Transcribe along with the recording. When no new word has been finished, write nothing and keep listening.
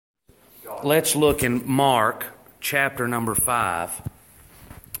Let's look in Mark chapter number 5.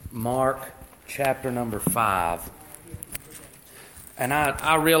 Mark chapter number 5. And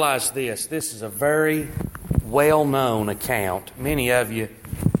I realize this is a very well-known account. Many of you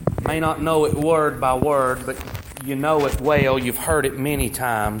may not know it word by word, but you know it well. You've heard it many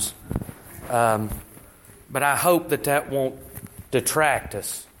times. But I hope that won't detract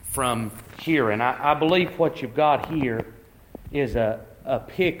us from hearing. I believe what you've got here is a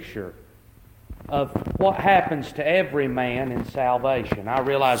picture of what happens to every man in salvation. I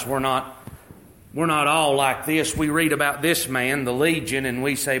realize we're not all like this. We read about this man, the Legion, and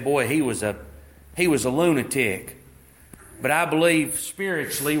we say, boy, he was a lunatic. But I believe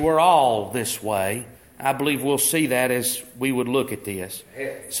spiritually we're all this way. I believe we'll see that as we would look at this.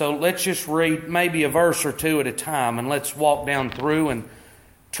 So let's just read maybe a verse or two at a time, and let's walk down through and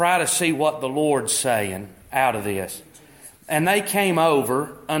try to see what the Lord's saying out of this. And they came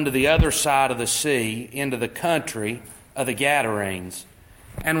over unto the other side of the sea into the country of the Gadarenes.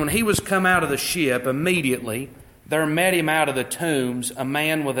 And when he was come out of the ship, immediately there met him out of the tombs a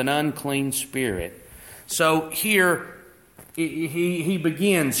man with an unclean spirit. So here he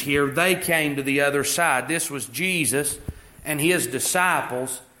begins here. They came to the other side. This was Jesus and his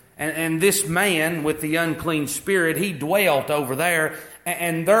disciples. And this man with the unclean spirit, he dwelt over there.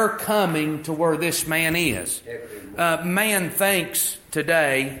 And they're coming to where this man is. Man thinks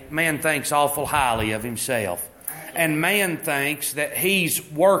awful highly of himself. And man thinks that he's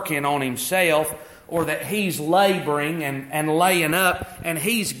working on himself, or that he's laboring and laying up, and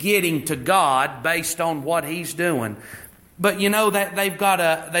he's getting to God based on what he's doing. But you know that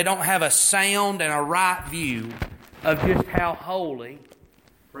they don't have a sound and a right view of just how holy,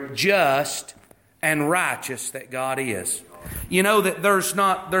 just, and righteous that God is. You know that there's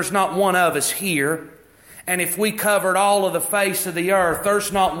not one of us here, and if we covered all of the face of the earth,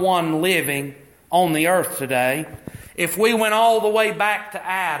 there's not one living on the earth today. If we went all the way back to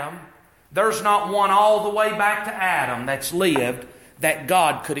Adam, there's not one all the way back to Adam that's lived that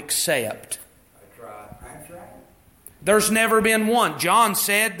God could accept. That's right. There's never been one. John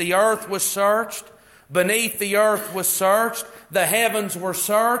said the earth was searched, beneath the earth was searched, the heavens were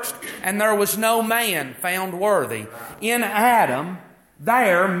searched, and there was no man found worthy. In Adam,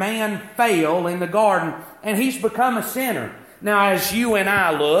 there man fell in the garden, and he's become a sinner. Now, as you and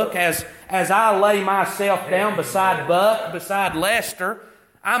I look, as I lay myself down beside Buck, beside Lester,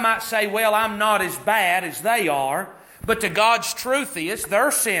 I might say, well, I'm not as bad as they are. But to God's truth is,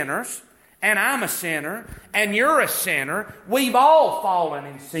 they're sinners, and I'm a sinner, and you're a sinner. We've all fallen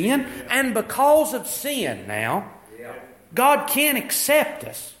in sin, and because of sin now, God can't accept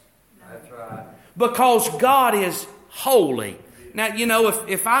us. That's right. Because God is holy. Now, you know,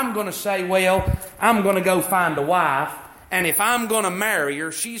 if I'm going to say, well, I'm going to go find a wife, and if I'm going to marry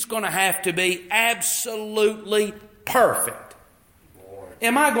her, she's going to have to be absolutely perfect.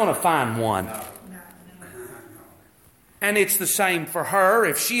 Am I going to find one? And it's the same for her.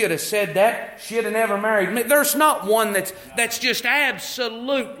 If she had said that, she'd have never married me. There's not one that's just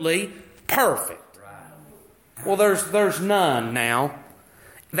absolutely perfect. Well, there's none now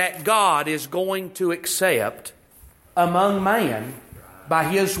that God is going to accept among man by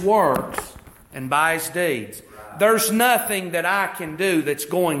His works and by His deeds. There's nothing that I can do that's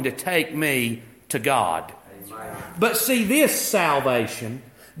going to take me to God. But see, this salvation,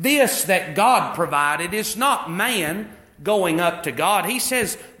 this that God provided, is not man going up to God. He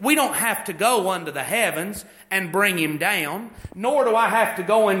says we don't have to go unto the heavens and bring Him down, nor do I have to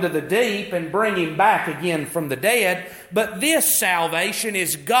go into the deep and bring Him back again from the dead. But this salvation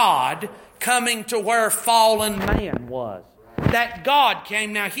is God coming to where fallen man was. That God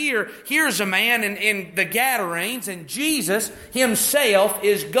came. Now here's a man in the Gadarenes, and Jesus Himself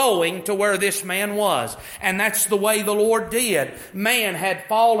is going to where this man was. And that's the way the Lord did. Man had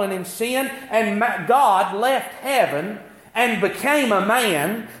fallen in sin, and God left heaven and became a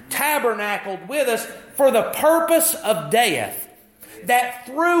man, tabernacled with us for the purpose of death, that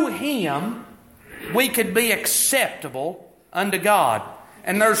through Him we could be acceptable unto God.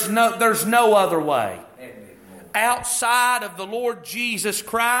 And there's no other way. Outside of the Lord Jesus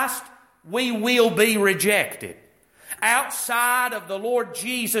Christ, we will be rejected. Outside of the Lord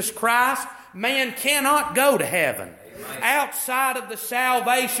Jesus Christ, man cannot go to heaven. Outside of the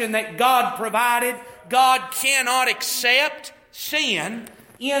salvation that God provided, God cannot accept sin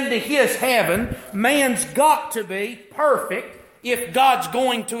into His heaven. Man's got to be perfect if God's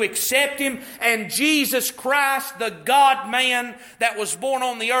going to accept him. And Jesus Christ, the God-man that was born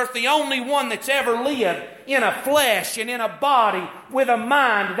on the earth, the only one that's ever lived in a flesh and in a body with a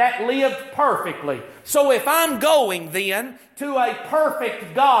mind that lived perfectly. So if I'm going then to a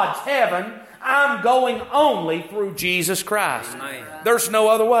perfect God's heaven, I'm going only through Jesus Christ. Amen. There's no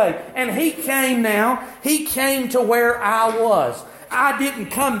other way. And He came now. He came to where I was. I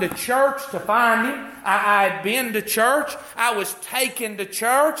didn't come to church to find Him. I had been to church. I was taken to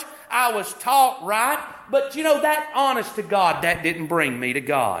church. I was taught right. But you know, that honest to God, that didn't bring me to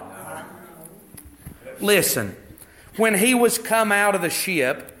God. Listen, when He was come out of the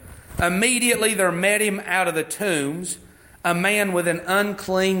ship, immediately there met Him out of the tombs a man with an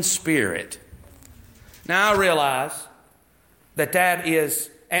unclean spirit. Now I realize that is,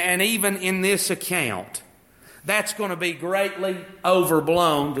 and even in this account, that's going to be greatly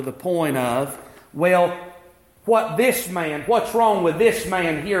overblown to the point of, well, what's wrong with this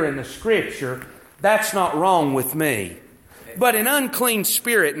man here in the Scripture, that's not wrong with me. But an unclean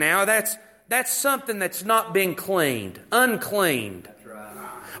spirit now, that's something that's not been cleaned, uncleaned,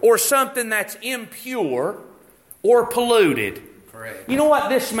 or something that's impure or polluted. Correct. You know what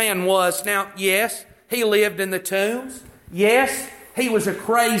this man was? Now, yes, he lived in the tombs. Yes, he was a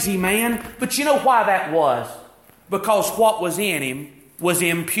crazy man. But you know why that was? Because what was in him was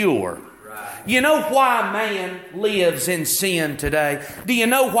impure. Right. You know why man lives in sin today? Do you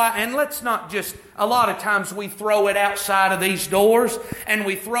know why? And let's not just, a lot of times we throw it outside of these doors and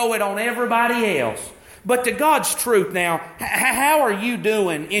we throw it on everybody else. But to God's truth now, how are you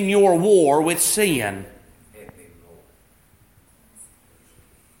doing in your war with sin?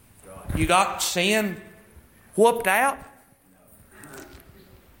 You got sin whooped out?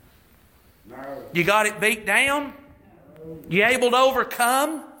 You got it beat down? You able to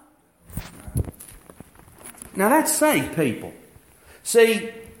overcome? Now that's saved people. See,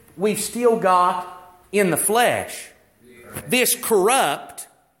 we've still got in the flesh this corrupt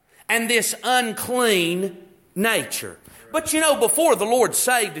and this unclean nature. But you know, before the Lord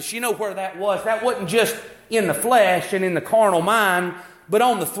saved us, you know where that was? That wasn't just in the flesh and in the carnal mind, but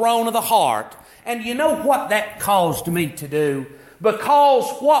on the throne of the heart. And you know what that caused me to do? Because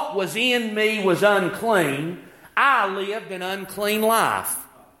what was in me was unclean, I lived an unclean life.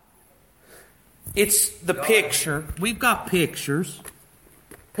 It's the picture. We've got pictures.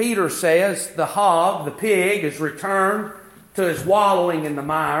 Peter says the hog, the pig, is returned to his wallowing in the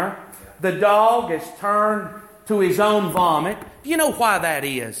mire. The dog is turned to his own vomit. Do you know why that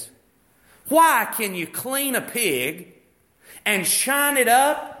is? Why can you clean a pig and shine it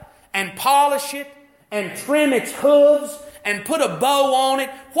up and polish it and trim its hooves and put a bow on it?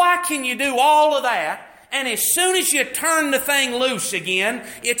 Why can you do all of that? And as soon as you turn the thing loose again,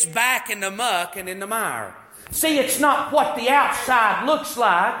 it's back in the muck and in the mire. See, it's not what the outside looks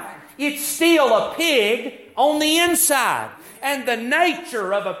like. It's still a pig on the inside. And the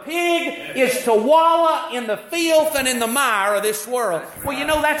nature of a pig is to wallow in the filth and in the mire of this world. Well, you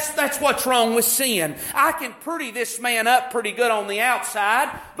know, that's what's wrong with sin. I can pretty this man up pretty good on the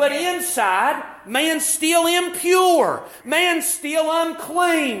outside, but inside, man's still impure. Man's still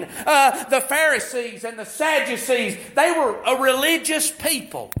unclean. The Pharisees and the Sadducees, they were a religious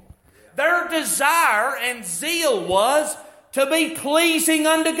people. Their desire and zeal was to be pleasing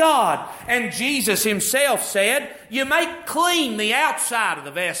unto God. And Jesus Himself said, you make clean the outside of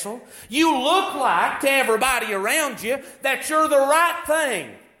the vessel. You look like to everybody around you that you're the right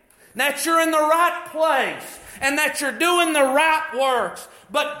thing, that you're in the right place, and that you're doing the right works.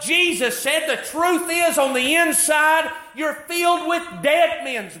 But Jesus said the truth is, on the inside, you're filled with dead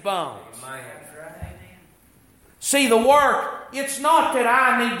men's bones. See, the work, it's not that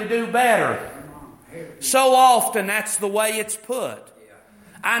I need to do better. So often that's the way it's put.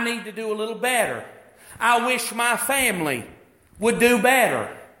 I need to do a little better. I wish my family would do better.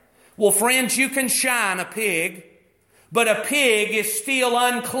 Well, friends, you can shine a pig, but a pig is still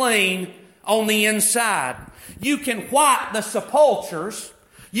unclean on the inside. You can white the sepulchres.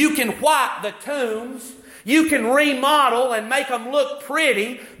 You can white the tombs. You can remodel and make them look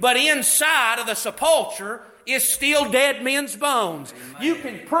pretty, but inside of the sepulchre is still dead men's bones. Amen. You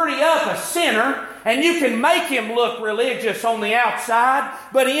can pretty up a sinner and you can make him look religious on the outside,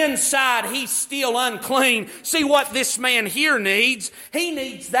 but inside he's still unclean. See what this man here needs? He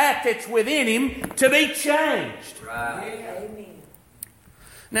needs that's within him to be changed. Right.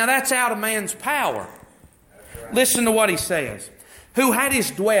 Now that's out of man's power. Right. Listen to what he says. Who had his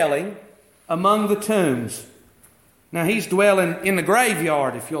dwelling among the tombs. Now he's dwelling in the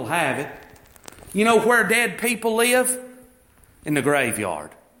graveyard, if you'll have it. You know where dead people live? In the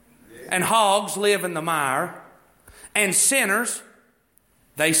graveyard. And hogs live in the mire. And sinners,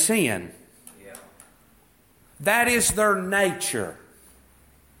 they sin. That is their nature.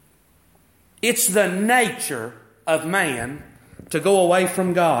 It's the nature of man to go away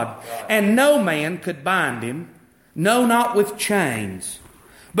from God. And no man could bind him, no, not with chains,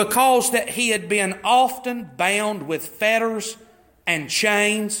 because that he had been often bound with fetters and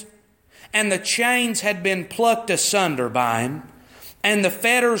chains, and the chains had been plucked asunder by him, and the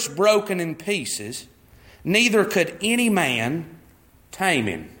fetters broken in pieces, neither could any man tame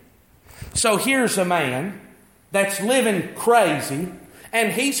him. So here's a man that's living crazy,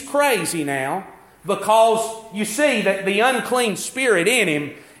 and he's crazy now because you see that the unclean spirit in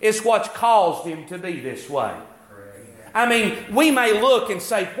him is what's caused him to be this way. I mean, we may look and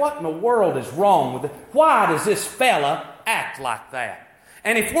say, what in the world is wrong with it? Why does this fella act like that?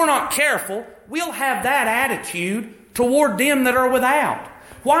 And if we're not careful, we'll have that attitude toward them that are without.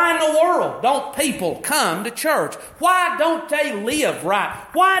 Why in the world don't people come to church? Why don't they live right?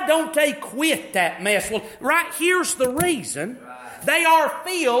 Why don't they quit that mess? Well, right here's the reason. They are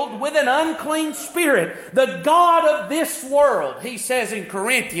filled with an unclean spirit. The God of this world, he says in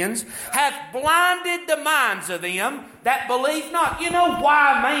Corinthians, hath blinded the minds of them that believe not. You know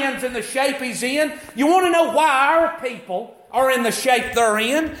why man's in the shape he's in? You want to know why our people are in the shape they're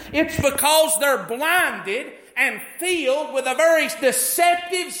in? It's because they're blinded and filled with a very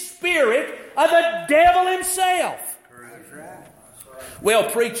deceptive spirit of the devil himself. Well,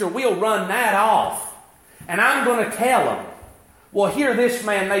 preacher, we'll run that off. And I'm going to tell them. Well, here this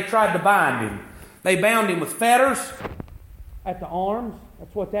man, they tried to bind him. They bound him with fetters at the arms.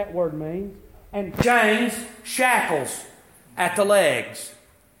 That's what that word means. And chains, shackles at the legs.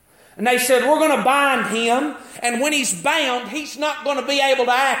 And they said, we're going to bind him. And when he's bound, he's not going to be able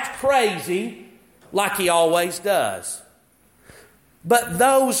to act crazy like he always does. But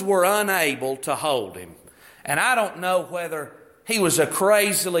those were unable to hold him. And I don't know whether he was a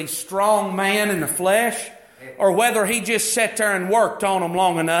crazily strong man in the flesh, or whether he just sat there and worked on them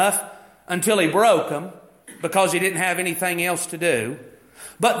long enough until he broke them because he didn't have anything else to do.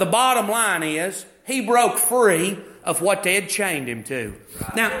 But the bottom line is, he broke free of what they had chained him to.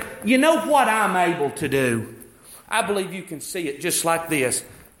 Now, you know what I'm able to do? I believe you can see it just like this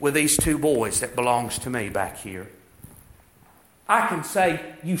with these two boys that belongs to me back here. I can say,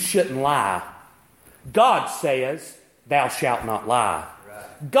 you shouldn't lie. God says, thou shalt not lie.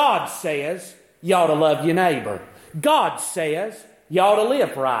 God says, you ought to love your neighbor. God says you ought to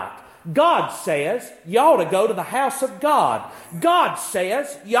live right. God says you ought to go to the house of God. God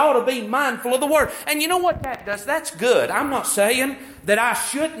says you ought to be mindful of the Word. And you know what that does? That's good. I'm not saying that I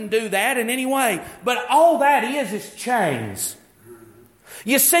shouldn't do that in any way. But all that is chains.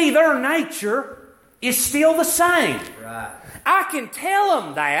 You see, their nature is still the same. Right. I can tell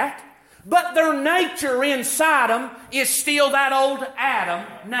them that. But their nature inside them is still that old Adam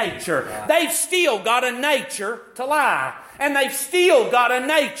nature. Right. They've still got a nature to lie. And they've still got a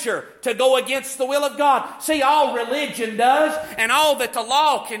nature to go against the will of God. See, all religion does, and all that the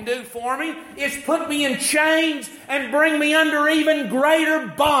law can do for me, is put me in chains and bring me under even greater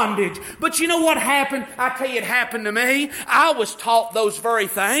bondage. But you know what happened? I tell you, it happened to me. I was taught those very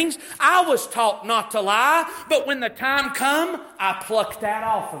things. I was taught not to lie. But when the time come, I plucked that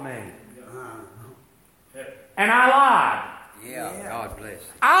off of me. And I lied. Yeah, God bless.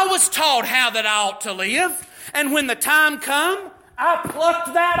 I was taught how that I ought to live. And when the time come, I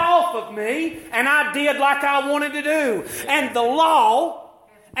plucked that off of me. And I did like I wanted to do. And the law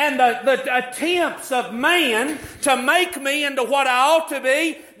and the attempts of man to make me into what I ought to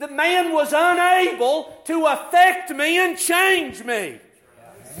be, the man was unable to affect me and change me.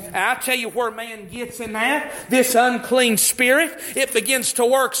 And I'll tell you where man gets in that. This unclean spirit, it begins to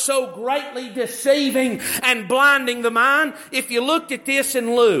work so greatly deceiving and blinding the mind. If you looked at this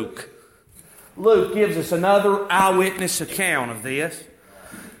in Luke, Luke gives us another eyewitness account of this.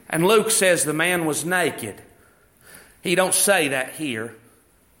 And Luke says the man was naked. He don't say that here.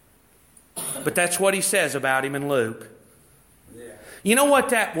 But that's what he says about him in Luke. You know what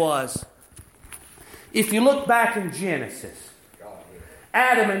that was? If you look back in Genesis,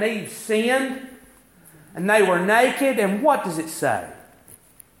 Adam and Eve sinned, and they were naked, and what does it say?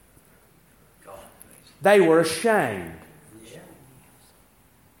 They were ashamed.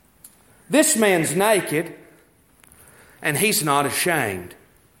 This man's naked, and he's not ashamed.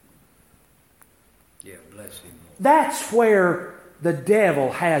 Yeah, bless him. That's where the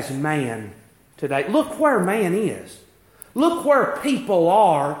devil has man today. Look where man is. Look where people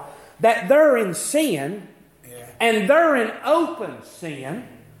are, that they're in sin, and they're in open sin,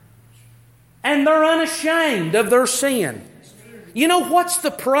 and they're unashamed of their sin. You know what's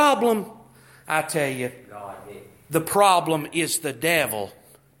the problem? I tell you, The problem is the devil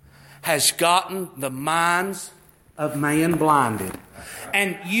has gotten the minds of man blinded.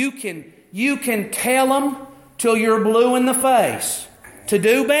 And you can tell them till you're blue in the face to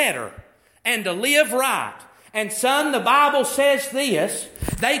do better and to live right. And son, the Bible says this: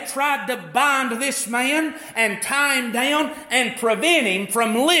 they tried to bind this man and tie him down and prevent him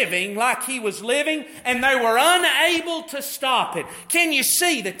from living like he was living, and they were unable to stop it. Can you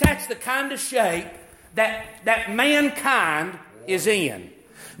see that that's the kind of shape that mankind is in?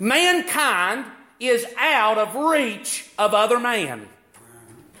 Mankind is out of reach of other man.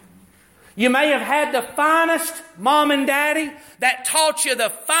 You may have had the finest mom and daddy that taught you the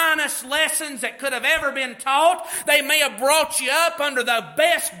finest lessons that could have ever been taught. They may have brought you up under the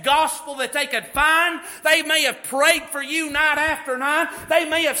best gospel that they could find. They may have prayed for you night after night. They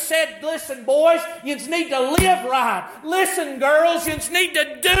may have said, listen boys, you need to live right. Listen girls, you need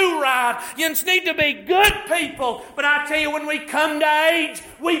to do right. You need to be good people. But I tell you, when we come to age,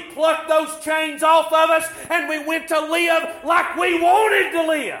 we pluck those chains off of us and we went to live like we wanted to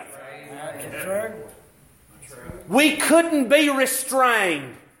live. We couldn't be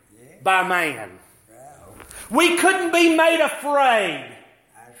restrained by man. We couldn't be made afraid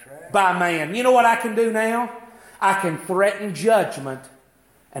by man. You know what I can do now? I can threaten judgment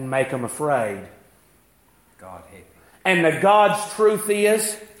and make them afraid. And the God's truth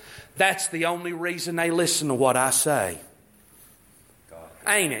is, that's the only reason they listen to what I say.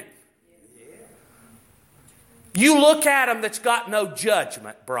 Ain't it? You look at them that's got no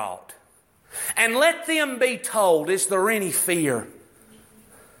judgment brought, and let them be told, is there any fear?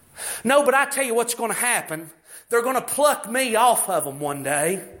 No, but I tell you what's going to happen. They're going to pluck me off of them one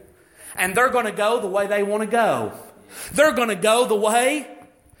day, and they're going to go the way they want to go. They're going to go the way.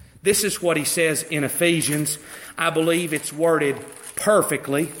 This is what he says in Ephesians. I believe it's worded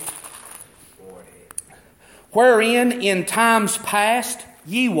perfectly. Wherein in times past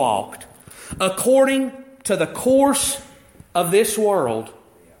ye walked, according to the course of this world,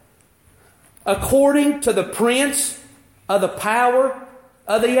 according to the prince of the power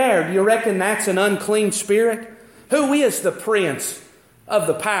of the air. Do you reckon that's an unclean spirit? Who is the prince of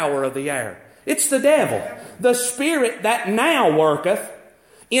the power of the air? It's the devil. The spirit that now worketh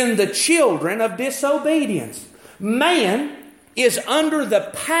in the children of disobedience. Man is under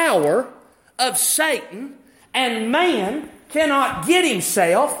the power of Satan, and man cannot get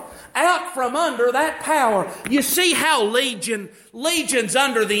himself out from under that power. You see how Legion's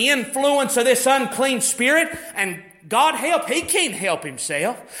under the influence of this unclean spirit, and God help, he can't help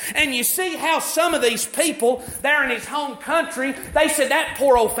himself. And you see how some of these people there in his home country, they said that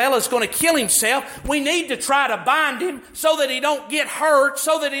poor old fella's going to kill himself. We need to try to bind him so that he don't get hurt,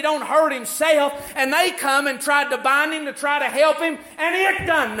 so that he don't hurt himself. And they come and tried to bind him to try to help him, and it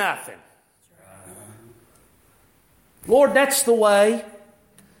done nothing. Lord, that's the way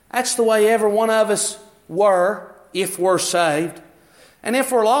every one of us were if we're saved. And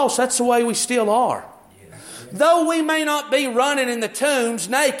if we're lost, that's the way we still are. Though we may not be running in the tombs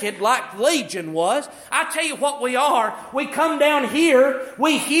naked like Legion was, I tell you what we are. We come down here,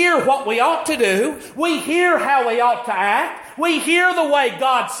 we hear what we ought to do, we hear how we ought to act, we hear the way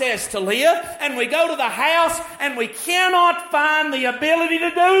God says to live, and we go to the house and we cannot find the ability to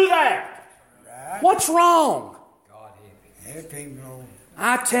do that. What's wrong?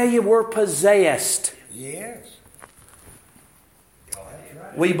 I tell you, we're possessed. Yes.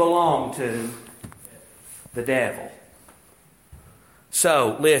 We belong to the devil.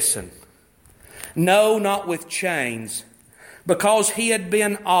 So, listen. No, not with chains, because he had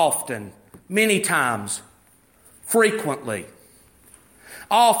been often, many times, frequently,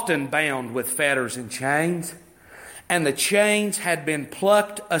 often bound with fetters and chains, and the chains had been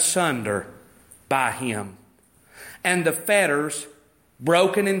plucked asunder by him, and the fetters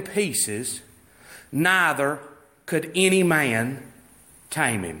broken in pieces, neither could any man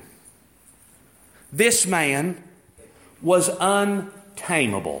tame him. This man was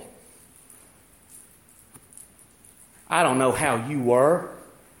untamable. I don't know how you were,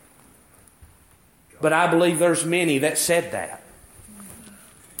 but I believe there's many that said that.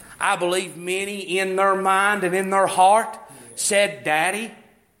 I believe many in their mind and in their heart said, Daddy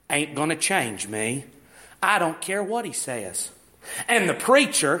ain't going to change me. I don't care what he says. And the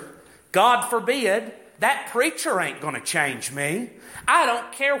preacher, God forbid, that preacher ain't going to change me. I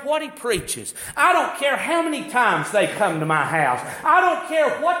don't care what he preaches. I don't care how many times they come to my house. I don't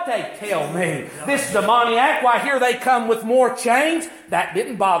care what they tell me. This demoniac, why here they come with more chains. That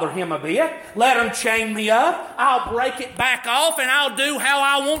didn't bother him a bit. Let them chain me up. I'll break it back off and I'll do how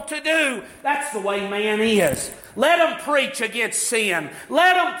I want to do. That's the way man is. Let them preach against sin.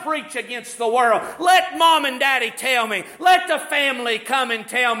 Let them preach against the world. Let Mom and Daddy tell me. Let the family come and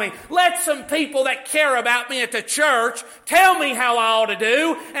tell me. Let some people that care about me at the church tell me how I ought to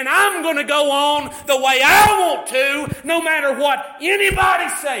do. And I'm going to go on the way I want to, no matter what anybody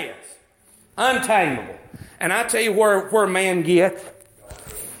says. Untamable. And I tell you where man get,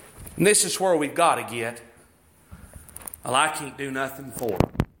 and this is where we've got to get, well, I can't do nothing for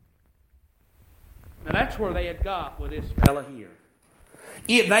them. Now that's where they had got with this fella here.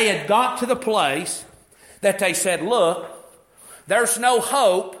 They had got to the place that they said, look, there's no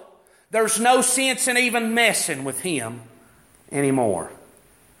hope. There's no sense in even messing with him anymore.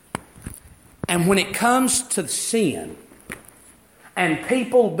 And when it comes to sin and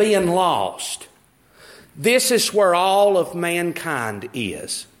people being lost, this is where all of mankind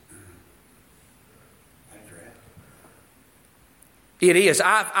is. It is.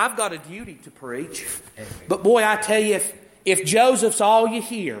 I've got a duty to preach. But boy, I tell you, if Joseph's all you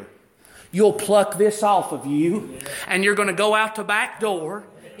hear, you'll pluck this off of you. And you're going to go out the back door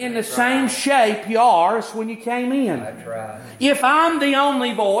in the same shape you are as when you came in. If I'm the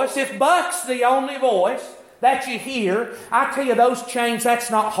only voice, if Buck's the only voice that you hear, I tell you, those chains, that's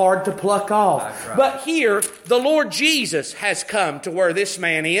not hard to pluck off. But here, the Lord Jesus has come to where this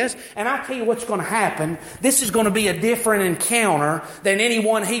man is, and I tell you what's going to happen. This is going to be a different encounter than any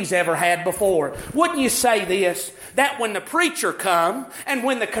one he's ever had before. Wouldn't you say this? That when the preacher come, and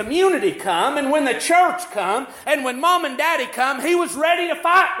when the community come, and when the church come, and when Mom and Daddy come, he was ready to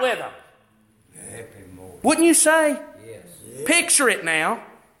fight with them. Wouldn't you say? Yes. Picture it now.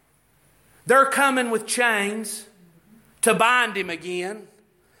 They're coming with chains to bind him again.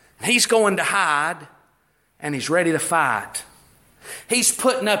 He's going to hide, and he's ready to fight. He's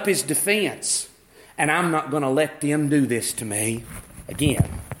putting up his defense, and I'm not going to let them do this to me again.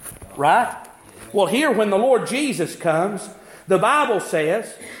 Right? Well, here when the Lord Jesus comes, the Bible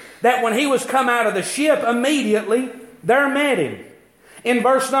says that when he was come out of the ship, immediately there met him. In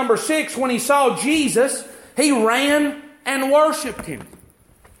verse number 6, when he saw Jesus, he ran and worshipped him.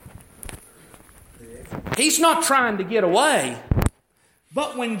 He's not trying to get away.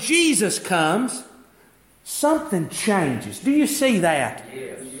 But when Jesus comes, something changes. Do you see that?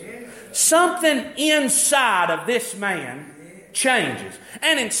 Yes. Something inside of this man changes.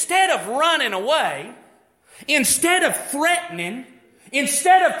 And instead of running away, instead of threatening,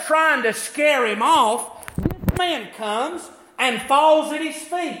 instead of trying to scare him off, this man comes and falls at his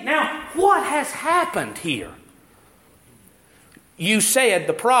feet. Now, what has happened here? You said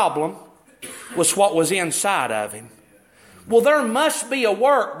the problem was what was inside of him. Well, there must be a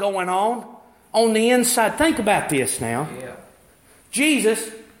work going on the inside. Think about this now. Jesus,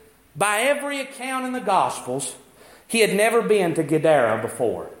 by every account in the Gospels, he had never been to Gadara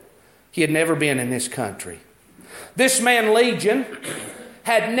before. He had never been in this country. This man, Legion,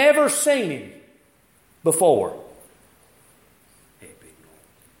 had never seen him before.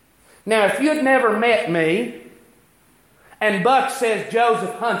 Now, if you'd never met me, and Buck says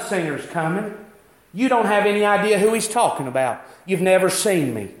Joseph Huntsinger's coming, you don't have any idea who he's talking about. You've never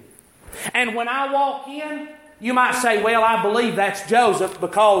seen me. And when I walk in, you might say, well, I believe that's Joseph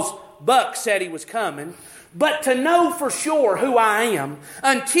because Buck said he was coming. But to know for sure who I am,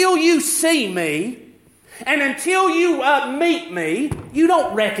 until you see me, and until you meet me, you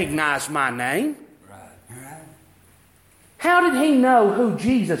don't recognize my name. Right. How did he know who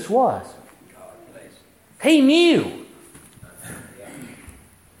Jesus was? He knew.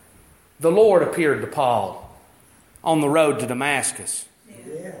 The Lord appeared to Paul on the road to Damascus.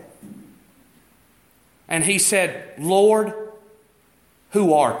 Yeah. And he said, Lord,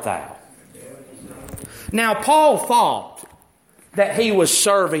 who art thou? Now, Paul thought that he was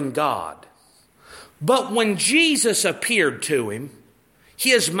serving God. But when Jesus appeared to him,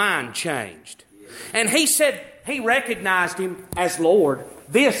 his mind changed. And he said, he recognized him as Lord.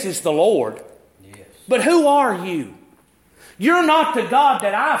 This is the Lord. Yes. But who are you? You're not the God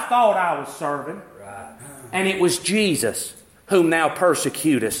that I thought I was serving. Right. And it was Jesus whom thou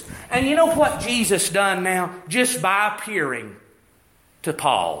persecutest. And you know what Jesus done now? Just by appearing to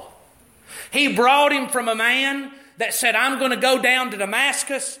Paul. He brought him from a man that said, I'm going to go down to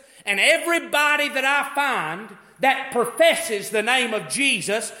Damascus, and everybody that I find that professes the name of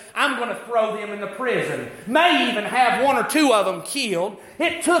Jesus, I'm going to throw them in the prison. May even have one or two of them killed.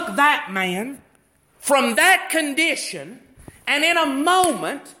 It took that man from that condition, and in a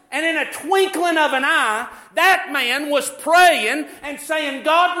moment, and in a twinkling of an eye, that man was praying and saying,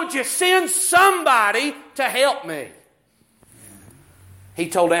 God, would you send somebody to help me? He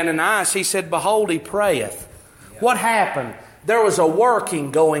told Ananias, he said, behold, he prayeth. What happened? There was a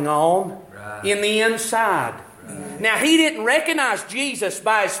working going on in the inside. Now, he didn't recognize Jesus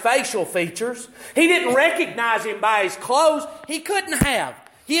by his facial features. He didn't recognize him by his clothes. He couldn't have.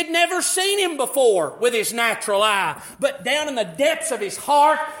 He had never seen him before with his natural eye. But down in the depths of his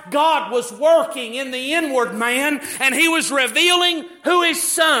heart, God was working in the inward man, and He was revealing who His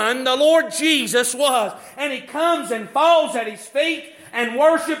Son, the Lord Jesus, was. And He comes and falls at His feet and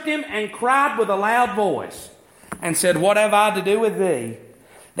worshiped Him and cried with a loud voice and said, "What have I to do with thee,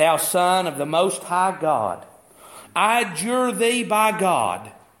 thou Son of the Most High God? I adjure thee by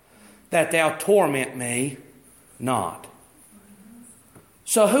God that thou torment me not."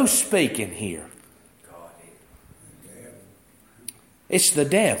 So who's speaking here? It's the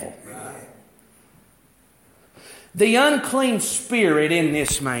devil. The unclean spirit in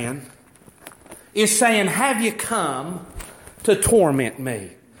this man is saying, "Have you come to torment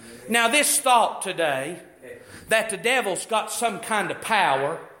me?" Now, this thought today that the devil's got some kind of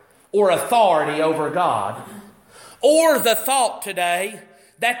power or authority over God, or the thought today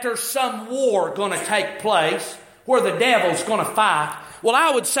that there's some war going to take place where the devil's going to fight, well,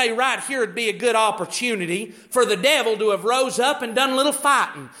 I would say right here would be a good opportunity for the devil to have rose up and done a little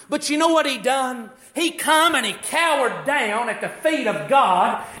fighting. But you know what he done? He come and he cowered down at the feet of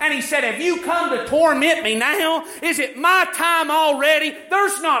God, and he said, "Have you come to torment me now? Is it my time already?"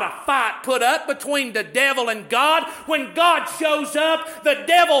 There's not a fight put up between the devil and God. When God shows up, the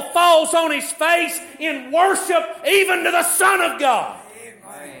devil falls on his face in worship even to the Son of God.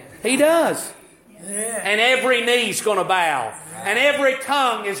 He does. And every knee's going to bow. And every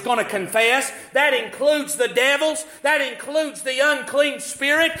tongue is going to confess. That includes the devils. That includes the unclean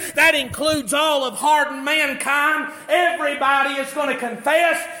spirit. That includes all of hardened mankind. Everybody is going to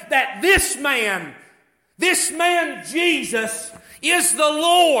confess that this man Jesus, is the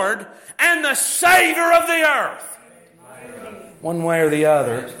Lord and the Savior of the earth. One way or the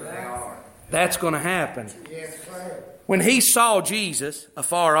other, that's going to happen. When he saw Jesus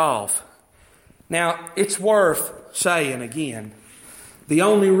afar off, now it's worth saying again, the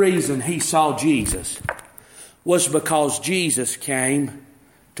only reason he saw Jesus was because Jesus came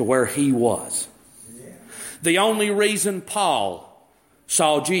to where he was. The only reason Paul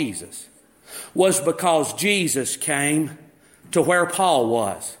saw Jesus was because Jesus came to where Paul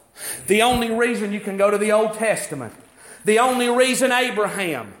was. The only reason you can go to the Old Testament, the only reason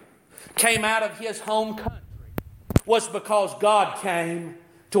Abraham came out of his home country was because God came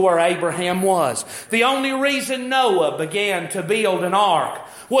to where Abraham was. The only reason Noah began to build an ark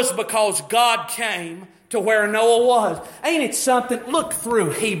was because God came to where Noah was. Ain't it something? Look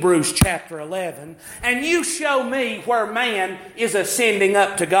through Hebrews chapter 11 and you show me where man is ascending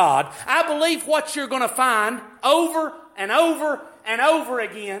up to God. I believe what you're going to find over and over and over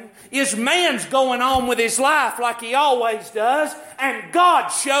again is man's going on with his life like he always does, and God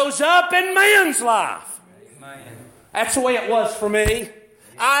shows up in man's life. Amen. That's the way it was for me.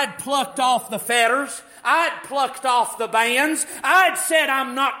 I'd plucked off the fetters. I'd plucked off the bands. I'd said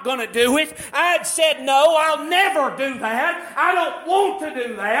I'm not going to do it. I'd said no, I'll never do that. I don't want to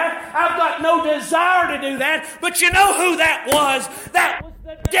do that. I've got no desire to do that. But you know who that was? That was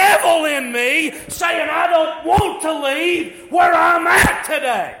the devil in me saying I don't want to leave where I'm at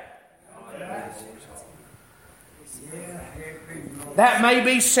today. That may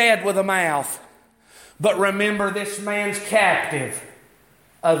be said with a mouth, but remember, this man's captive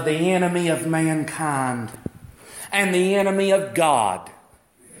of the enemy of mankind and the enemy of God.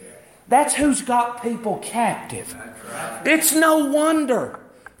 That's who's got people captive. It's no wonder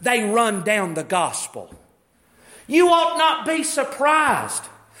they run down the gospel. You ought not be surprised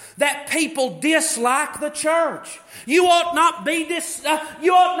that people dislike the church. You ought not be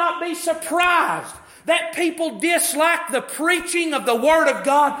surprised that people dislike the preaching of the Word of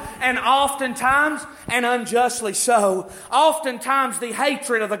God, and oftentimes, and unjustly so, oftentimes the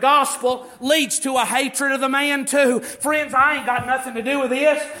hatred of the gospel leads to a hatred of the man too. Friends, I ain't got nothing to do with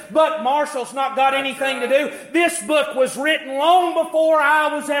this, but Marshall's not got anything to do. This book was written long before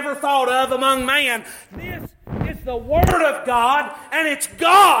I was ever thought of among man. This is the Word of God, and it's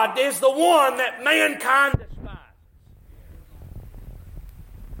God is the one that mankind despises.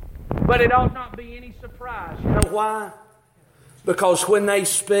 But it ought not be any surprise. You know why? Because when they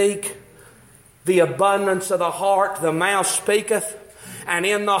speak, the abundance of the heart, the mouth speaketh, and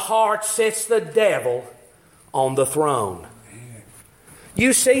in the heart sits the devil on the throne.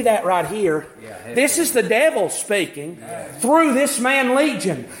 You see that right here. This is the devil speaking through this man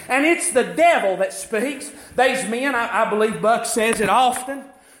Legion. And it's the devil that speaks. These men, I believe Buck says it often,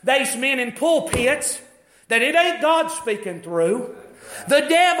 these men in pulpits, that it ain't God speaking through. The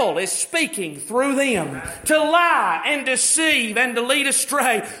devil is speaking through them to lie and deceive and to lead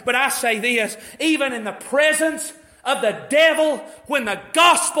astray. But I say this, even in the presence of the devil, when the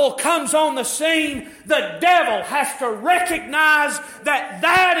gospel comes on the scene, the devil has to recognize that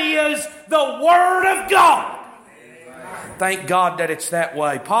that is the Word of God. Thank God that it's that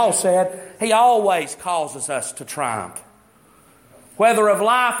way. Paul said He always causes us to triumph. Whether of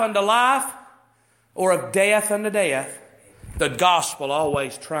life unto life or of death unto death, the gospel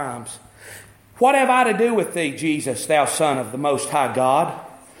always triumphs. What have I to do with thee, Jesus, thou Son of the Most High God?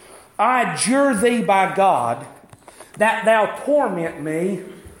 I adjure thee by God that thou torment me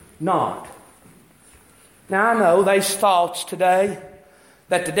not. Now I know there's thoughts today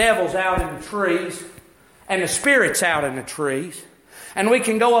that the devil's out in the trees and the spirit's out in the trees, and we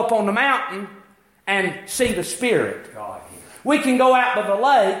can go up on the mountain and see the spirit. We can go out by the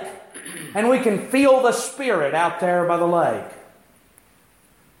lake and we can feel the spirit out there by the lake.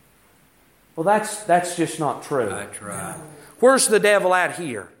 Well, that's just not true. That's right. Where's the devil at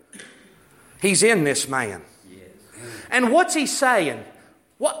here? He's in this man. Yes. And what's he saying?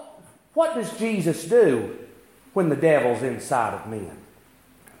 What does Jesus do when the devil's inside of men?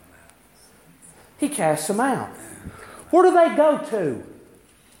 He casts them out. Where do they go to?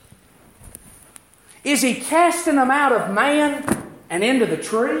 Is He casting them out of man and into the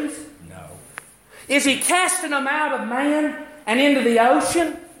trees? No. Is He casting them out of man and into the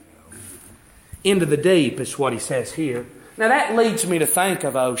ocean? No. Into the deep is what He says here. Now that leads me to think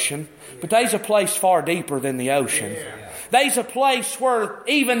of ocean, but there's a place far deeper than the ocean. Yeah. There's a place where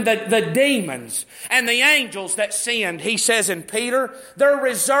even the demons and the angels that sinned, He says in Peter, they're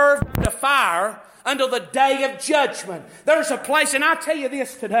reserved to fire until the day of judgment. There's a place, and I tell you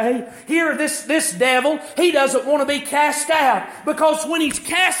this today, here this devil, he doesn't want to be cast out, because when he's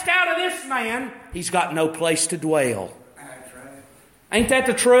cast out of this man, he's got no place to dwell. That's right. Ain't that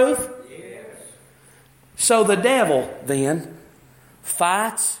the truth? Yes. So the devil then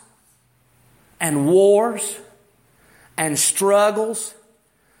fights and wars and struggles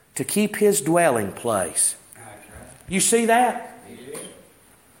to keep his dwelling place. That's right. You see that? Yes.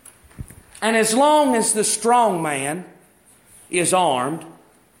 And as long as the strong man is armed,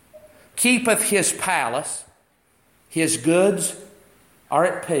 keepeth his palace, his goods are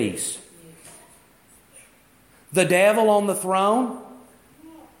at peace. The devil on the throne,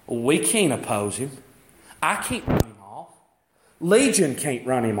 we can't oppose him. I can't run him off. Legion can't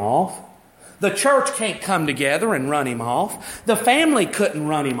run him off. The church can't come together and run him off. The family couldn't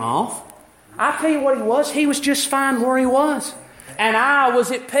run him off. I tell you what he was. He was just fine where he was. And I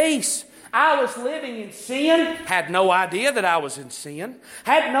was at peace. I was living in sin, had no idea that I was in sin,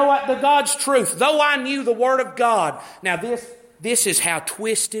 had the God's truth, though I knew the Word of God. Now this is how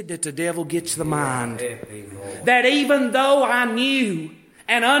twisted that the devil gets the mind. That even though I knew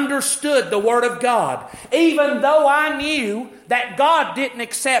and understood the Word of God, even though I knew that God didn't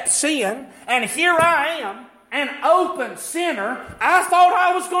accept sin, and here I am, an open sinner, I thought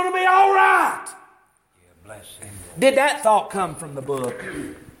I was going to be all right. Did that thought come from the book?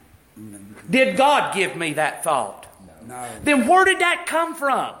 Did God give me that thought? No. Then where did that come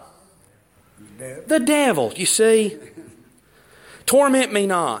from? The devil, you see. Torment me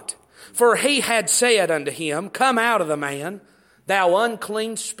not. For he had said unto him, come out of the man, thou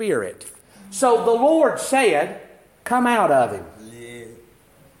unclean spirit. So the Lord said, come out of him. Yeah.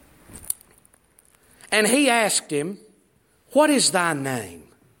 And he asked him, what is thy name?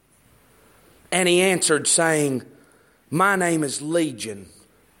 And he answered, saying, my name is Legion,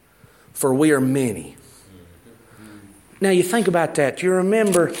 for we are many. Now you think about that. You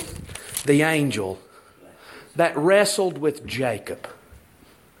remember the angel that wrestled with Jacob.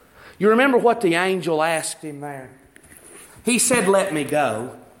 You remember what the angel asked him there? He said, let me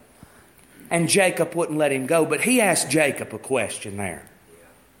go. And Jacob wouldn't let him go, but he asked Jacob a question there.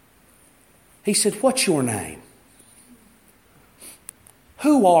 He said, what's your name?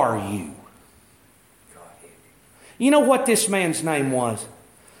 Who are you? You know what this man's name was?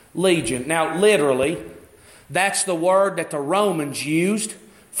 Legion. Now, literally, that's the word that the Romans used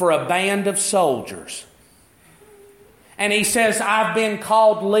for a band of soldiers. And he says, I've been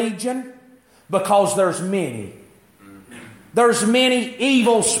called Legion because there's many. There's many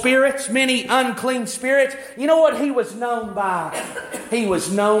evil spirits, many unclean spirits. You know what he was known by? He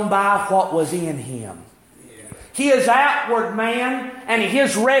was known by what was in him. His outward man and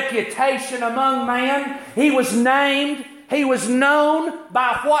his reputation among man, he was named, he was known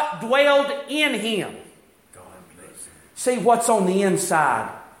by what dwelled in him. See, what's on the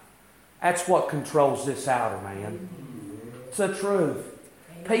inside, that's what controls this outer man. It's the truth.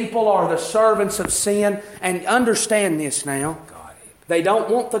 People are the servants of sin, and understand this now. They don't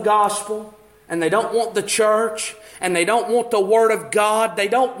want the gospel, and they don't want the church, and they don't want the Word of God. They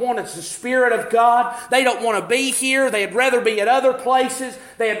don't want the Spirit of God. They don't want to be here. They'd rather be at other places.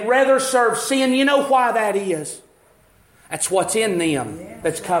 They'd rather serve sin. You know why that is? That's what's in them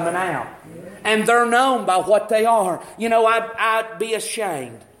that's coming out. And they're known by what they are. You know, I'd be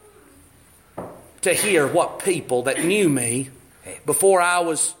ashamed to hear what people that knew me before I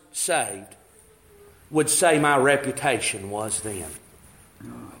was saved would say my reputation was then.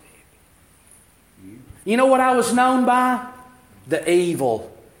 You know what I was known by? The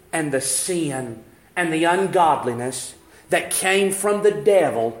evil and the sin and the ungodliness that came from the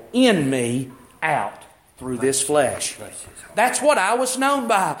devil in me out through this flesh. That's what I was known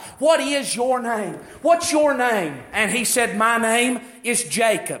by. What is your name? What's your name? And he said, my name is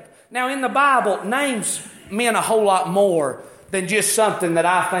Jacob. Now in the Bible, names mean a whole lot more than just something that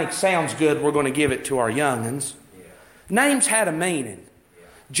I think sounds good, we're going to give it to our young'uns. Names had a meaning.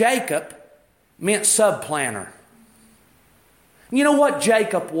 Jacob meant subplanter. You know what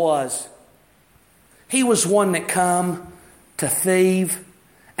Jacob was? He was one that come to thieve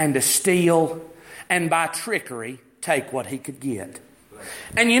and to steal and by trickery take what he could get.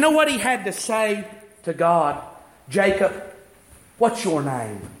 And you know what he had to say to God? Jacob, what's your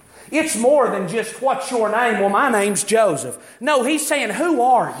name? It's more than just what's your name? Well, my name's Joseph. No, he's saying, who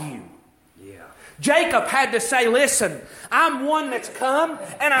are you? Jacob had to say, listen, I'm one that's come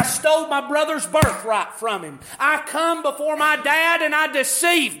and I stole my brother's birthright from him. I come before my dad and I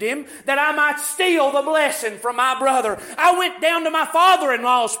deceived him that I might steal the blessing from my brother. I went down to my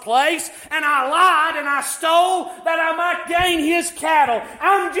father-in-law's place and I lied and I stole that I might gain his cattle.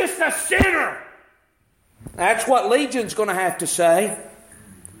 I'm just a sinner. That's what Legion's going to have to say.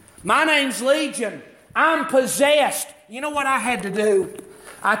 My name's Legion. I'm possessed. You know what I had to do?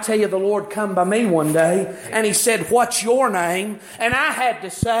 I tell you, the Lord come by me one day and He said, what's your name? And I had to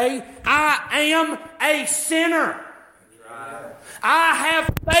say, I am a sinner. I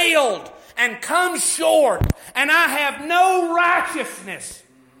have failed and come short, and I have no righteousness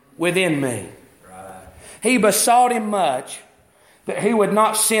within me. He besought Him much that He would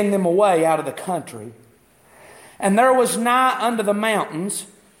not send them away out of the country. And there was nigh unto the mountains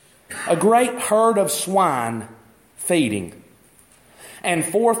a great herd of swine feeding. And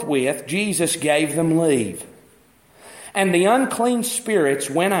forthwith Jesus gave them leave. And the unclean spirits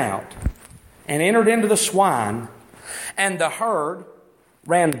went out and entered into the swine, and the herd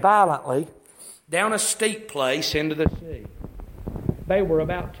ran violently down a steep place into the sea. They were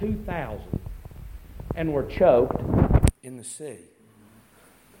about 2,000 and were choked in the sea.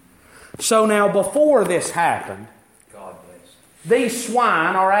 So now before this happened, these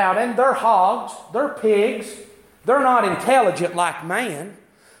swine are out, and they're hogs, they're pigs. They're not intelligent like man,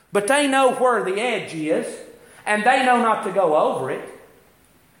 but they know where the edge is, and they know not to go over it.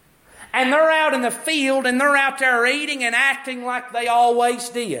 And they're out in the field, and they're out there eating and acting like they always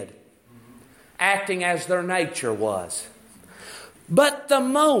did. Acting as their nature was. But the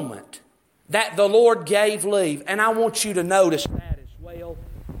moment that the Lord gave leave, and I want you to notice that as well,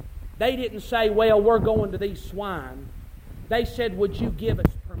 they didn't say, well, we're going to these swine. They said, would you give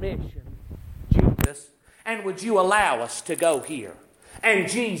us permission, Jesus? And would you allow us to go here? And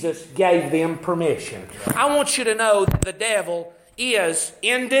Jesus gave them permission. I want you to know that the devil is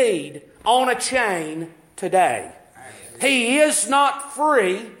indeed on a chain today. He is not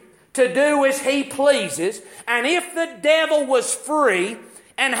free to do as he pleases. And if the devil was free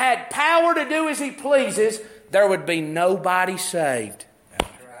and had power to do as he pleases, there would be nobody saved.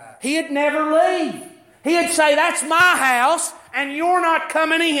 He'd never leave. He'd say, that's my house, and you're not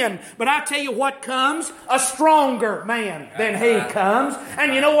coming in. But I tell you what comes, a stronger man than he comes.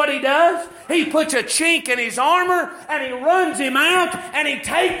 And you know what he does? He puts a chink in his armor, and he runs him out, and he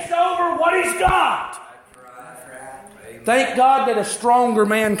takes over what he's got. Thank God that a stronger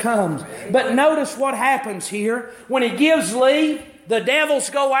man comes. But notice what happens here. When he gives leave, the devils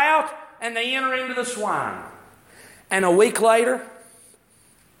go out, and they enter into the swine. And a week later,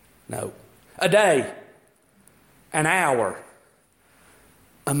 no, a day, an hour,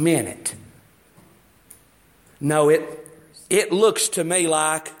 a minute. No, it looks to me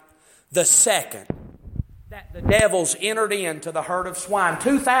like the second that the devils entered into the herd of swine.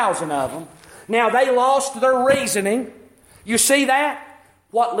 2,000 of them. Now they lost their reasoning. You see that?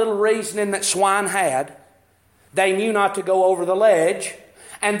 What little reasoning that swine had. They knew not to go over the ledge,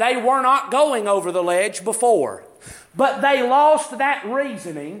 and they were not going over the ledge before. But they lost that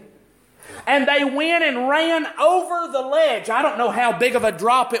reasoning, and they went and ran over the ledge. I don't know how big of a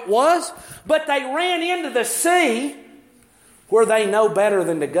drop it was, but they ran into the sea where they know better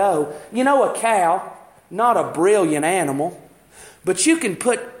than to go. You know, a cow, not a brilliant animal, but you can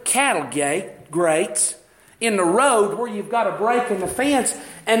put cattle grates in the road where you've got a break in the fence,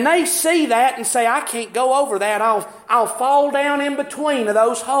 and they see that and say, I can't go over that. I'll fall down in between of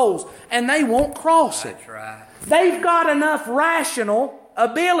those holes, and they won't cross it. That's right. They've got enough rational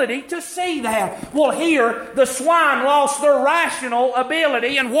ability to see that. Well, here, the swine lost their rational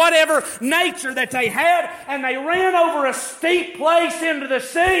ability and whatever nature that they had, and they ran over a steep place into the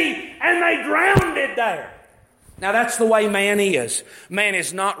sea, and they drowned it there. Now, that's the way man is. Man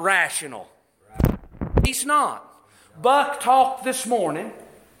is not rational. He's not. Buck talked this morning,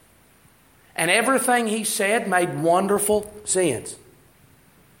 and everything he said made wonderful sense.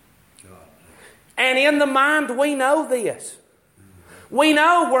 And in the mind, we know this. We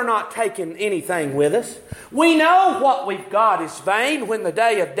know we're not taking anything with us. We know what we've got is vain when the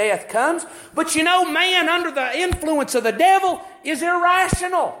day of death comes. But you know, man under the influence of the devil is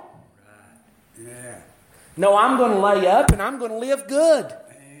irrational. Yeah. No, I'm going to lay up and I'm going to live good.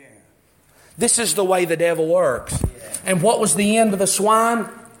 This is the way the devil works. And what was the end of the swine?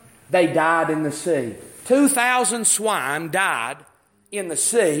 They died in the sea. 2,000 swine died in the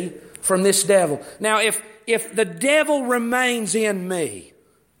sea from this devil. Now, if the devil remains in me,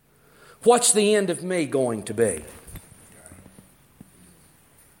 what's the end of me going to be?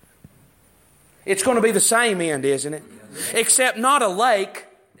 It's going to be the same end, isn't it? Except not a lake,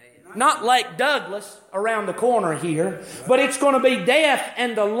 not Lake Douglas around the corner here, but it's going to be death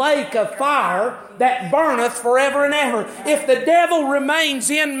and the lake of fire that burneth forever and ever. If the devil remains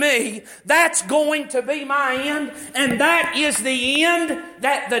in me, that's going to be my end, and that is the end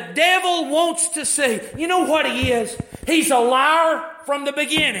that the devil wants to see. You know what he is? He's a liar from the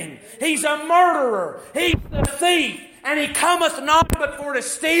beginning. He's a murderer. He's the thief. And he cometh not but for to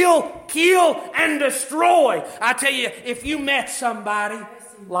steal, kill, and destroy. I tell you, if you met somebody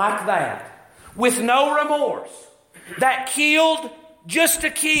like that, with no remorse, that killed just to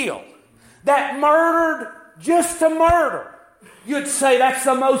kill, that murdered just to murder, you'd say that's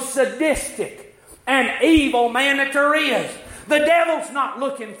the most sadistic and evil man that there is. The devil's not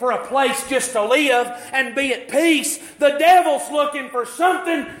looking for a place just to live and be at peace. The devil's looking for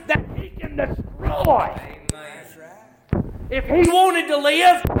something that he can destroy. If he wanted to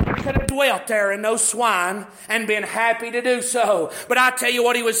live, he could have dwelt there in those swine and been happy to do so. But I tell you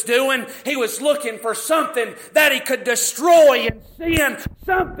what he was doing. He was looking for something that he could destroy in sin.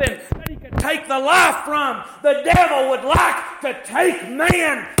 Something that he could take the life from. The devil would like to take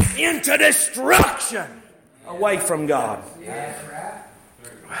man into destruction away from God.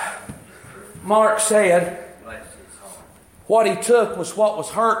 Mark said what he took was what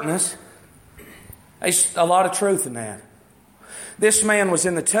was hurting us. There's a lot of truth in that. This man was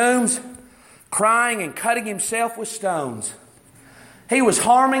in the tombs, crying and cutting himself with stones. He was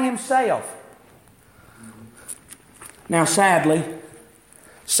harming himself. Now, sadly,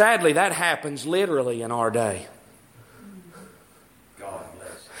 that happens literally in our day. God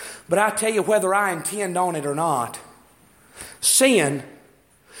bless. But I tell you, whether I intend on it or not, sin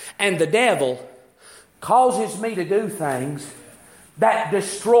and the devil causes me to do things that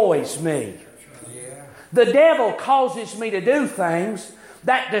destroys me. The devil causes me to do things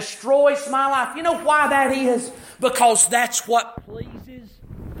that destroys my life. You know why that is? Because that's what pleases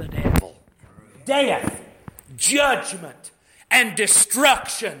the devil. Death, judgment, and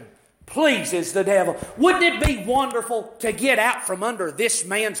destruction pleases the devil. Wouldn't it be wonderful to get out from under this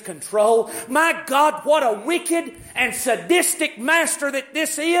man's control? My God, what a wicked and sadistic master that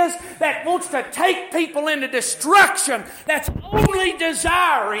this is, that wants to take people into destruction. That's only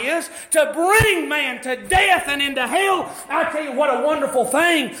desire is to bring man to death and into hell. I tell you what a wonderful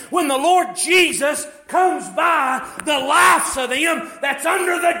thing when the Lord Jesus comes by the lives of them that's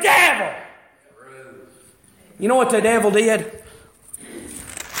under the devil. You know what the devil did?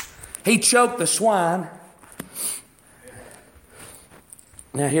 He choked the swine.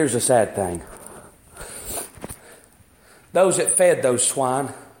 Now here's the sad thing. Those that fed those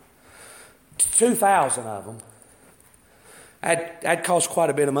swine, 2,000 of them, that'd cost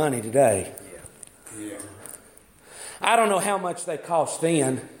quite a bit of money today. Yeah. I don't know how much they cost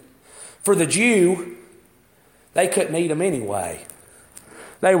then. For the Jew, they couldn't eat them anyway.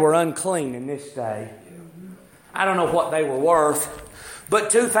 They were unclean in this day. I don't know what they were worth. But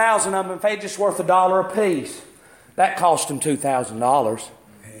 2,000 of them, if they just worth $1 a piece, that cost them $2,000.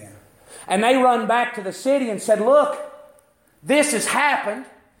 Yeah. And they run back to the city and said, look, this has happened,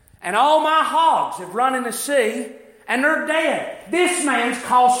 and all my hogs have run in the sea, and they're dead. This man's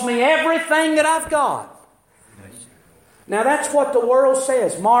cost me everything that I've got. Now that's what the world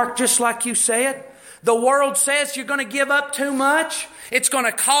says. Mark, just like you said, The world says you're going to give up too much. It's going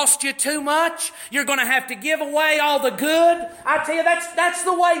to cost you too much. You're going to have to give away all the good. I tell you, that's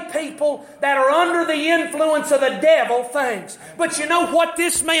the way people that are under the influence of the devil thinks. But you know what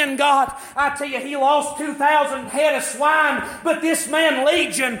this man got? I tell you, he lost 2,000 head of swine. But this man,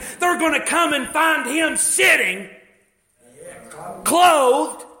 Legion, they're going to come and find him sitting,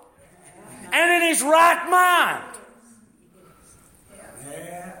 clothed, and in his right mind.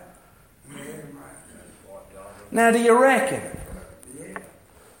 Now, do you reckon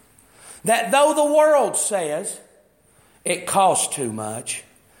that though the world says it costs too much,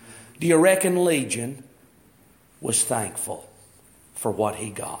 do you reckon Legion was thankful for what he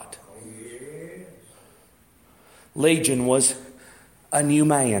got? Legion was a new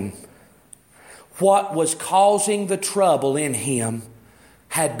man. What was causing the trouble in him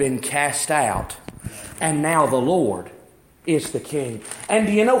had been cast out, and now the Lord is the King. And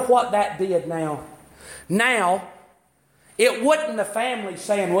do you know what that did now? Now, it wasn't the family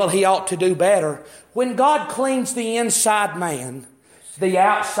saying, well, he ought to do better. When God cleans the inside man, the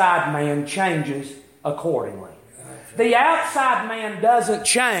outside man changes accordingly. The outside man doesn't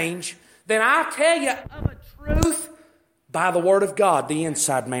change, then I tell you of a truth, by the Word of God, the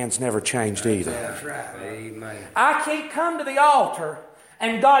inside man's never changed either. That's right. Amen. I can't come to the altar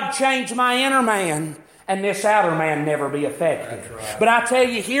and God change my inner man and this outer man never be affected. Right. But I tell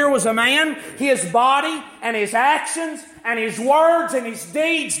you, here was a man, his body and his actions and his words and his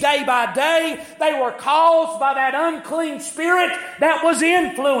deeds day by day, they were caused by that unclean spirit that was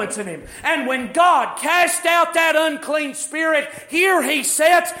influencing him. And when God cast out that unclean spirit, here he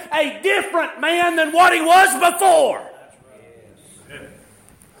sits a different man than what he was before.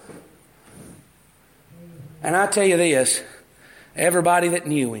 And I tell you this, everybody that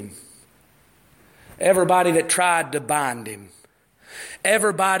knew him, everybody that tried to bind him,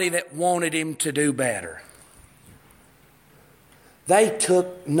 everybody that wanted him to do better, they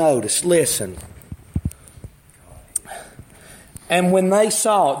took notice. Listen. And when they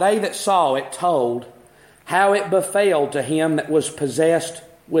that saw it told how it befell to him that was possessed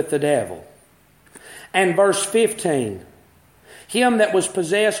with the devil. And verse 15, him that was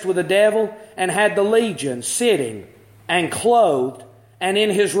possessed with the devil and had the legion sitting and clothed and in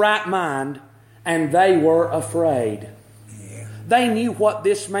his right mind, and they were afraid. Yeah. They knew what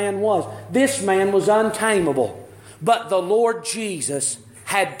this man was. This man was untamable. But the Lord Jesus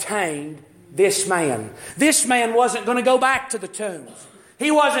had tamed this man. This man wasn't going to go back to the tombs.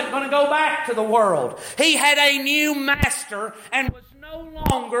 He wasn't going to go back to the world. He had a new master and was no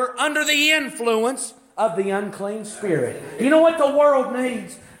longer under the influence of the unclean spirit. You know what the world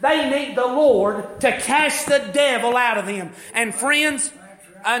needs? They need the Lord to cast the devil out of them. And friends,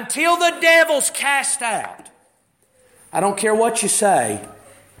 until the devil's cast out, I don't care what you say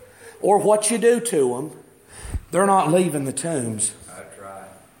or what you do to them, they're not leaving the tombs. That's right.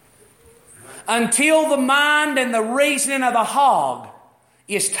 Until the mind and the reasoning of the hog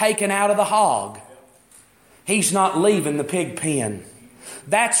is taken out of the hog, he's not leaving the pig pen.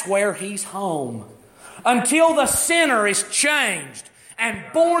 That's where he's home. Until the sinner is changed and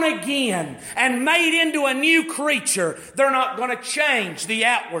born again and made into a new creature, they're not going to change the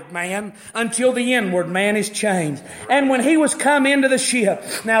outward man until the inward man is changed. And when he was come into the ship,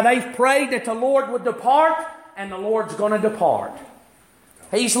 now they've prayed that the Lord would depart, and the Lord's going to depart.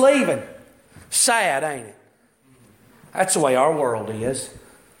 He's leaving. Sad, ain't it? That's the way our world is.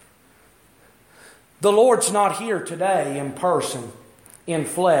 The Lord's not here today in person, in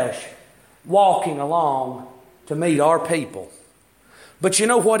flesh, walking along to meet our people. But you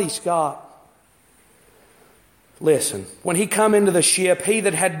know what He's got? Listen, when He come into the ship, he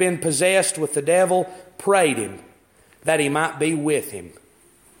that had been possessed with the devil prayed Him that he might be with him.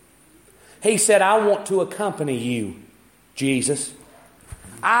 He said, I want to accompany you, Jesus.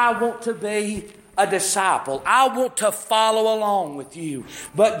 I want to be a disciple. I want to follow along with you.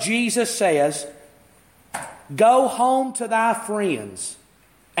 But Jesus says, go home to thy friends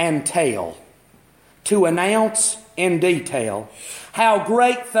and tell, to announce in detail how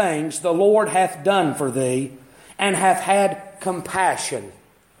great things the Lord hath done for thee and hath had compassion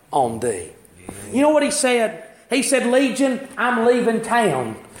on thee. You know what He said? He said, Legion, I'm leaving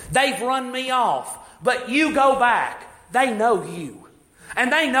town. They've run me off, but you go back. They know you,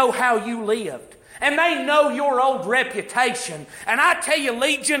 and they know how you lived, and they know your old reputation. And I tell you,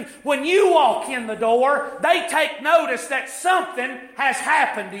 Legion, when you walk in the door, they take notice that something has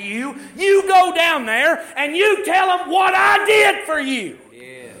happened to you. You go down there and you tell them what I did for you.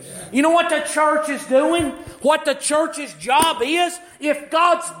 Yes. You know what the church is doing? What the church's job is, if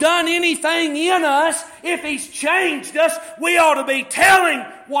God's done anything in us, if He's changed us, we ought to be telling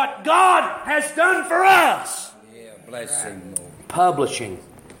what God has done for us. Yeah, bless Him, Lord. Publishing.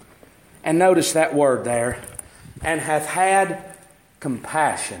 And notice that word there. And hath had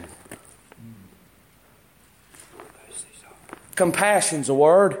compassion. Compassion's a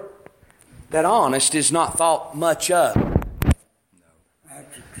word that honest is not thought much of.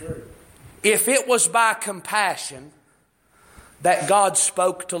 That's the truth. If it was by compassion that God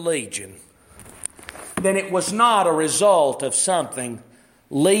spoke to Legion, then it was not a result of something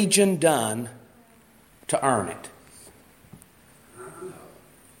Legion done to earn it.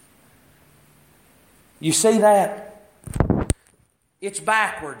 You see that? It's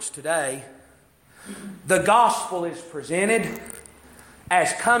backwards today. The gospel is presented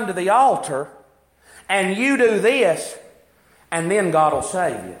as come to the altar, and you do this, and then God will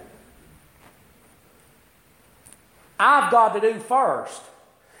save you. I've got to do first,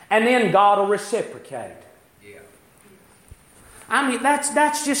 and then God will reciprocate. Yeah. I mean,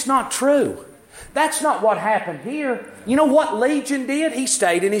 that's just not true. That's not what happened here. You know what Legion did? He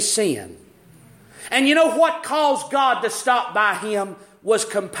stayed in his sin. And you know what caused God to stop by him was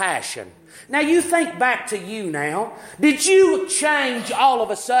compassion. Now you think back to you now. Did you change all of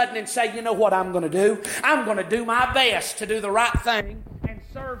a sudden and say, you know what I'm going to do? I'm going to do my best to do the right thing and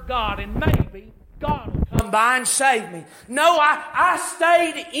serve God, and maybe God will come by and save me. No, I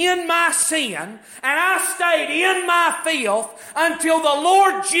stayed in my sin and I stayed in my filth until the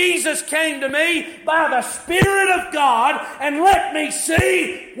Lord Jesus came to me by the Spirit of God and let me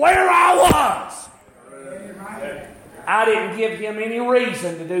see where I was. I didn't give Him any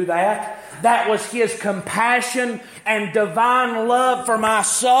reason to do that. That was His compassion and divine love for my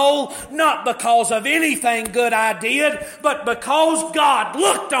soul, not because of anything good I did, but because God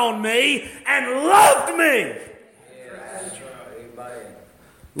looked on me and loved me.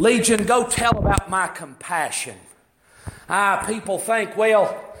 Legion, go tell about my compassion. People think,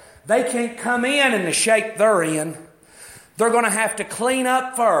 well, they can't come in the shape they're in. They're going to have to clean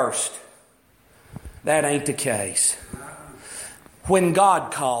up first. That ain't the case. When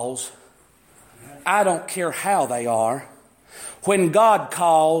God calls, I don't care how they are. When God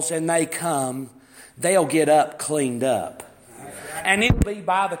calls and they come, they'll get up cleaned up. And it'll be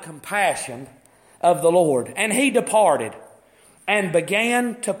by the compassion of the Lord. And he departed and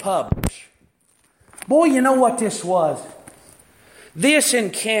began to publish. Boy, you know what this was? This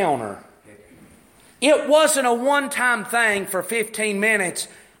encounter. It wasn't a one-time thing for 15 minutes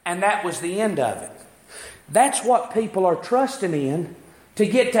and that was the end of it. That's what people are trusting in to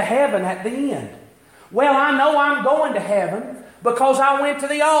get to heaven at the end. Well, I know I'm going to heaven because I went to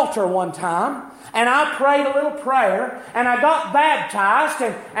the altar one time and I prayed a little prayer and I got baptized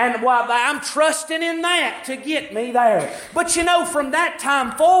and well, I'm trusting in that to get me there. But you know, from that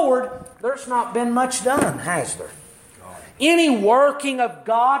time forward, there's not been much done, has there? Any working of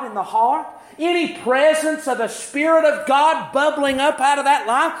God in the heart? Any presence of the Spirit of God bubbling up out of that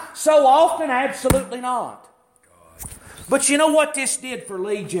life? So often, absolutely not. But you know what this did for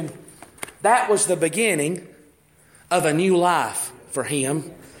Legion? That was the beginning of a new life for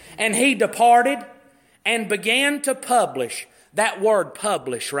him. And he departed and began to publish. That word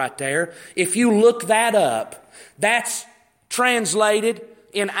publish right there, if you look that up, that's translated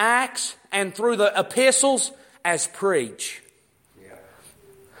in Acts and through the epistles as preach.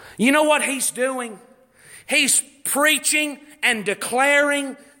 You know what he's doing? He's preaching and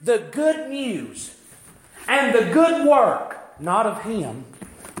declaring the good news and the good work, not of him,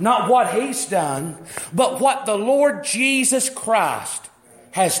 not what he's done, but what the Lord Jesus Christ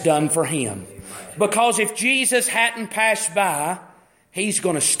has done for him. Because if Jesus hadn't passed by, he's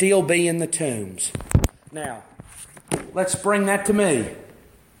going to still be in the tombs. Now, let's bring that to me.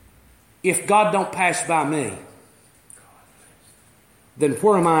 If God don't pass by me, then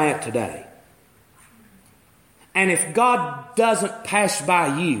where am I at today? And if God doesn't pass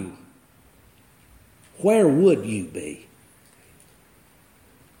by you, where would you be?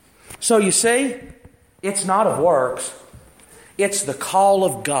 So you see, it's not of works. It's the call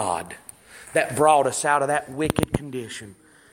of God that brought us out of that wicked condition.